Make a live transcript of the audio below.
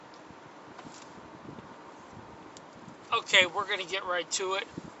Okay, we're gonna get right to it.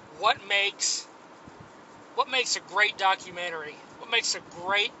 What makes a great documentary? What makes a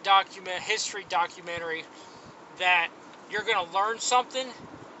great history documentary that you're gonna learn something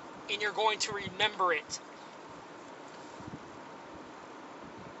and you're going to remember it?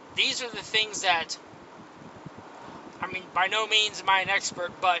 These are the things that, I mean, by no means am I an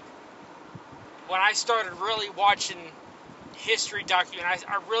expert, but when I started really watching history documentaries,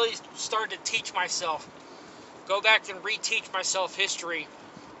 I really started to teach myself, go back and reteach myself history.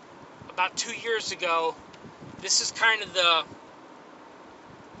 About 2 years ago, this is kind of the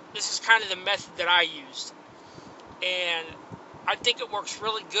method that I used, and I think it works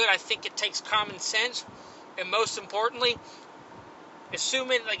really good. I think it takes common sense, and most importantly,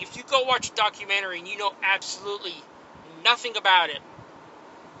 assuming, like, if you go watch a documentary and you know absolutely nothing about it,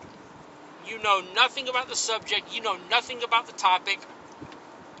 you know nothing about the subject, you know nothing about the topic,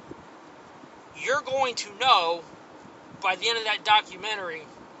 you're going to know by the end of that documentary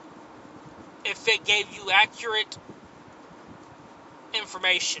if it gave you accurate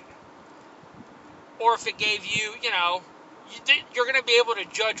information, or if it gave you, you're going to be able to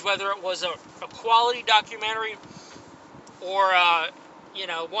judge whether it was a quality documentary or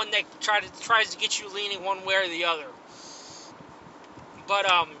one that tries to get you leaning one way or the other. But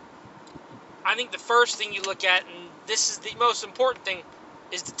I think the first thing you look at, and this is the most important thing,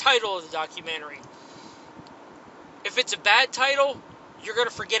 is the title of the documentary. If it's a bad title, you're going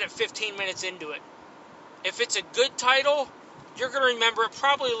to forget it 15 minutes into it. If it's a good title, you're going to remember it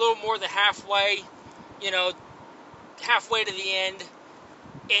probably a little more than halfway to the end.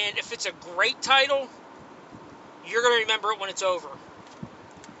 And if it's a great title, you're going to remember it when it's over.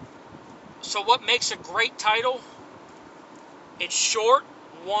 So what makes a great title? It's short,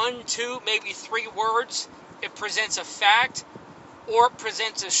 1, 2, maybe 3 words. It presents a fact, or it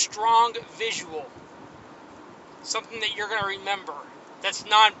presents a strong visual. Something that you're going to remember. That's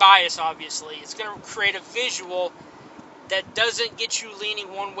non-biased, obviously. It's going to create a visual that doesn't get you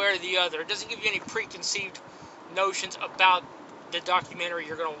leaning one way or the other. It doesn't give you any preconceived notions about the documentary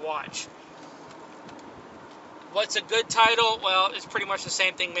you're going to watch. What's a good title? Well, it's pretty much the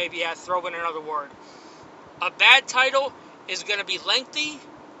same thing, maybe throw in another word. A bad title is going to be lengthy.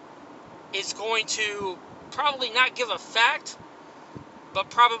 It's going to probably not give a fact, but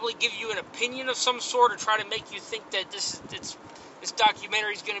probably give you an opinion of some sort, or try to make you think that this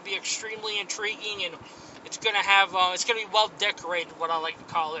documentary is going to be extremely intriguing, and it's going to be well decorated, what I like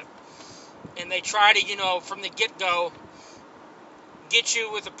to call it. And they try to, from the get-go, get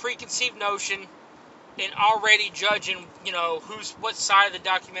you with a preconceived notion and already judging, what side of the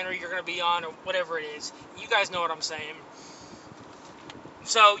documentary you're going to be on, or whatever it is. You guys know what I'm saying.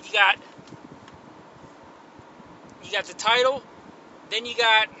 So you got the title, then you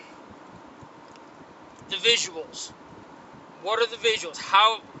got the visuals. What are the visuals?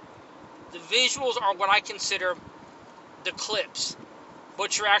 The visuals are what I consider the clips,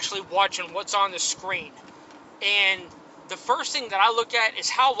 what you're actually watching, what's on the screen. And the first thing that I look at is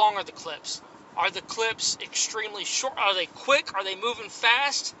how long are the clips? Are the clips extremely short? Are they quick? Are they moving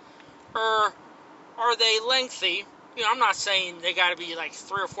fast? Or are they lengthy? I'm not saying they got to be like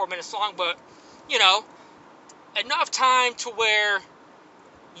 3 or 4 minutes long, but, enough time to where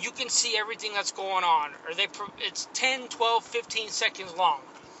you can see everything that's going on. Or it's 10, 12, 15 seconds long.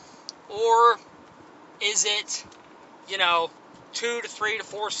 Or is it, 2 to 3 to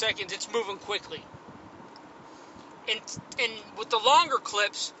 4 seconds, it's moving quickly. And with the longer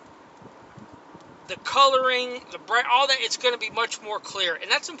clips, the coloring, the bright, all that, it's going to be much more clear. And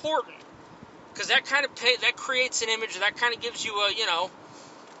that's important, because that creates an image, that kind of gives you a,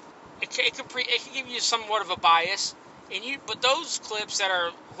 it can give you somewhat of a bias. But those clips that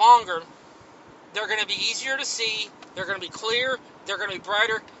are longer, they're going to be easier to see, they're going to be clear, they're going to be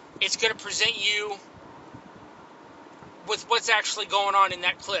brighter. It's going to present you with what's actually going on in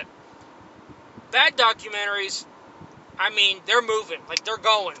that clip. Bad documentaries, they're moving, like they're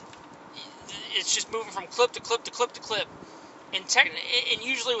going. It's just moving from clip to clip to clip to clip. And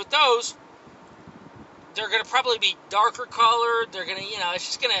usually with those, they're going to probably be darker colored. They're going to,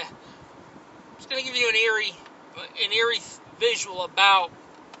 it's going to give you an eerie visual about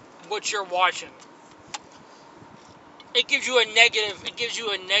what you're watching. It gives you a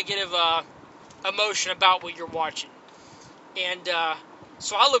negative emotion about what you're watching. And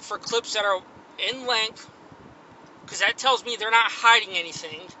so I look for clips that are in length, because that tells me they're not hiding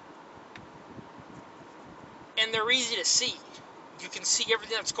anything, and they're easy to see. You can see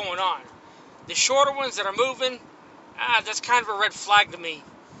everything that's going on. The shorter ones that are moving, that's kind of a red flag to me.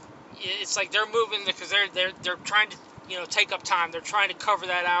 It's like they're moving because they're trying to take up time. They're trying to cover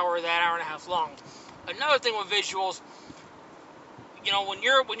that hour and a half long. Another thing with visuals, when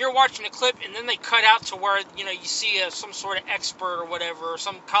you're watching a clip and then they cut out to where you see some sort of expert or whatever, or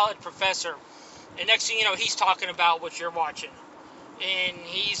some college professor, and next thing you know he's talking about what you're watching, and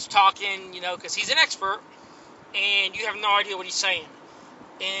he's talking because he's an expert, and you have no idea what he's saying,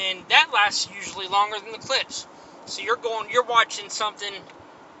 and that lasts usually longer than the clips. So you're watching something,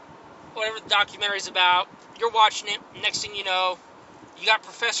 whatever the documentary's about, you're watching it. Next thing you know, you got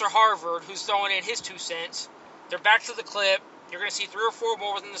Professor Harvard who's throwing in his 2 cents. They're back to the clip. You're going to see 3 or 4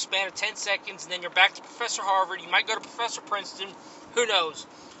 more within the span of 10 seconds, and then you're back to Professor Harvard. You might go to Professor Princeton. Who knows?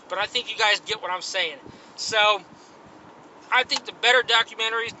 But I think you guys get what I'm saying. So, I think the better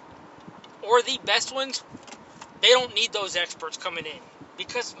documentaries, or the best ones, they don't need those experts coming in.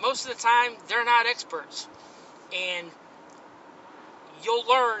 Because most of the time, they're not experts. And you'll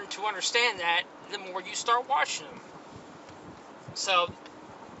learn to understand that the more you start watching them. So,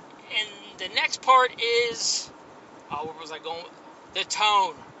 and the next part is, where was I going? The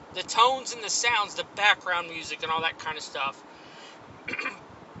tone. The tones and the sounds, the background music and all that kind of stuff.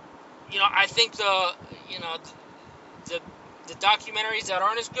 I think the documentaries that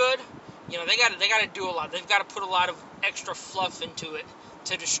aren't as good, they got to do a lot. They've got to put a lot of extra fluff into it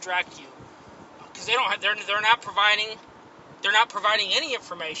to distract you. Because they're not providing any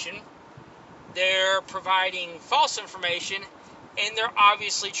information. They're providing false information, and they're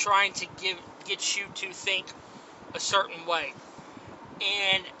obviously trying to get you to think a certain way.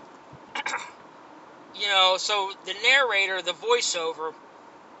 And so the narrator, the voiceover,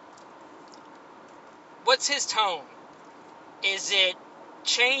 what's his tone? Is it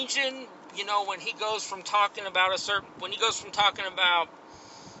changing, when he goes from talking about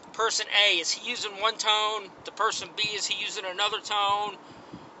person A, is he using one tone? The person B, is he using another tone?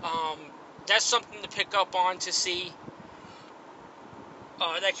 That's something to pick up on to see.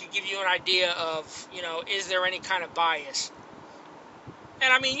 That could give you an idea of, is there any kind of bias?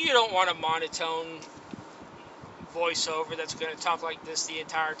 And you don't want a monotone voiceover that's going to talk like this the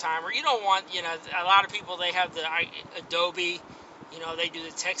entire time. Or you don't want, a lot of people, they have the Adobe, they do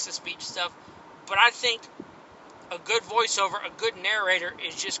the text-to-speech stuff. But I think a good voiceover, a good narrator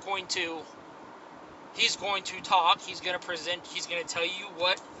is just he's going to talk, he's going to present, he's going to tell you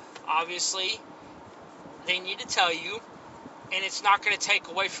what, obviously, they need to tell you, and it's not going to take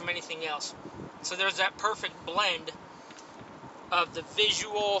away from anything else. So there's that perfect blend of the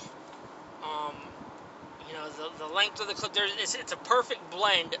visual, the length of the clip. It's a perfect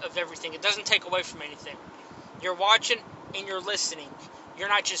blend of everything. It doesn't take away from anything. You're watching and you're listening. You're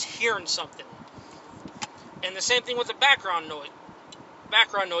not just hearing something. And the same thing with the background noise.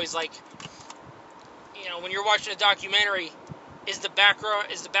 Background noise, like, when you're watching a documentary, is the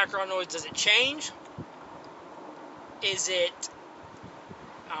background noise, does it change? Is it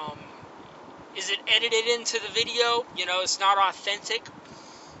edited into the video? It's not authentic.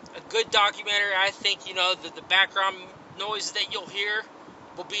 A good documentary, I think, the background noise that you'll hear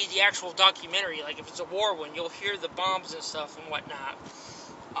will be the actual documentary. Like if it's a war one, you'll hear the bombs and stuff and whatnot.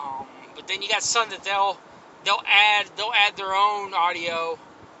 But then you got some that they'll add their own audio,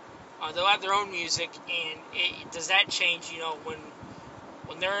 they'll add their own music, and does that change?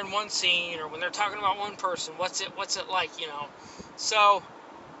 When they're in one scene or when they're talking about one person, what's it like? So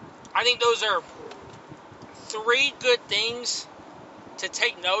I think those are 3 good things to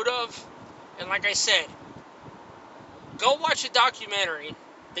take note of. And like I said, go watch a documentary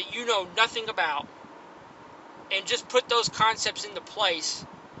that you know nothing about and just put those concepts into place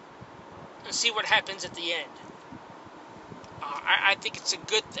and see what happens at the end. I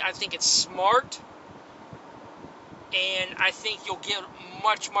think it's smart, and I think you'll get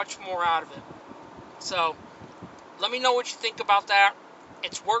much, much more out of it. So let me know what you think about that.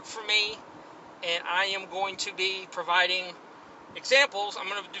 It's worked for me, and I am going to be providing examples. I'm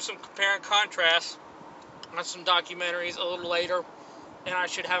going to do some compare and contrast on some documentaries a little later, and I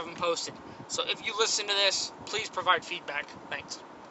should have them posted. So if you listen to this, please provide feedback. Thanks.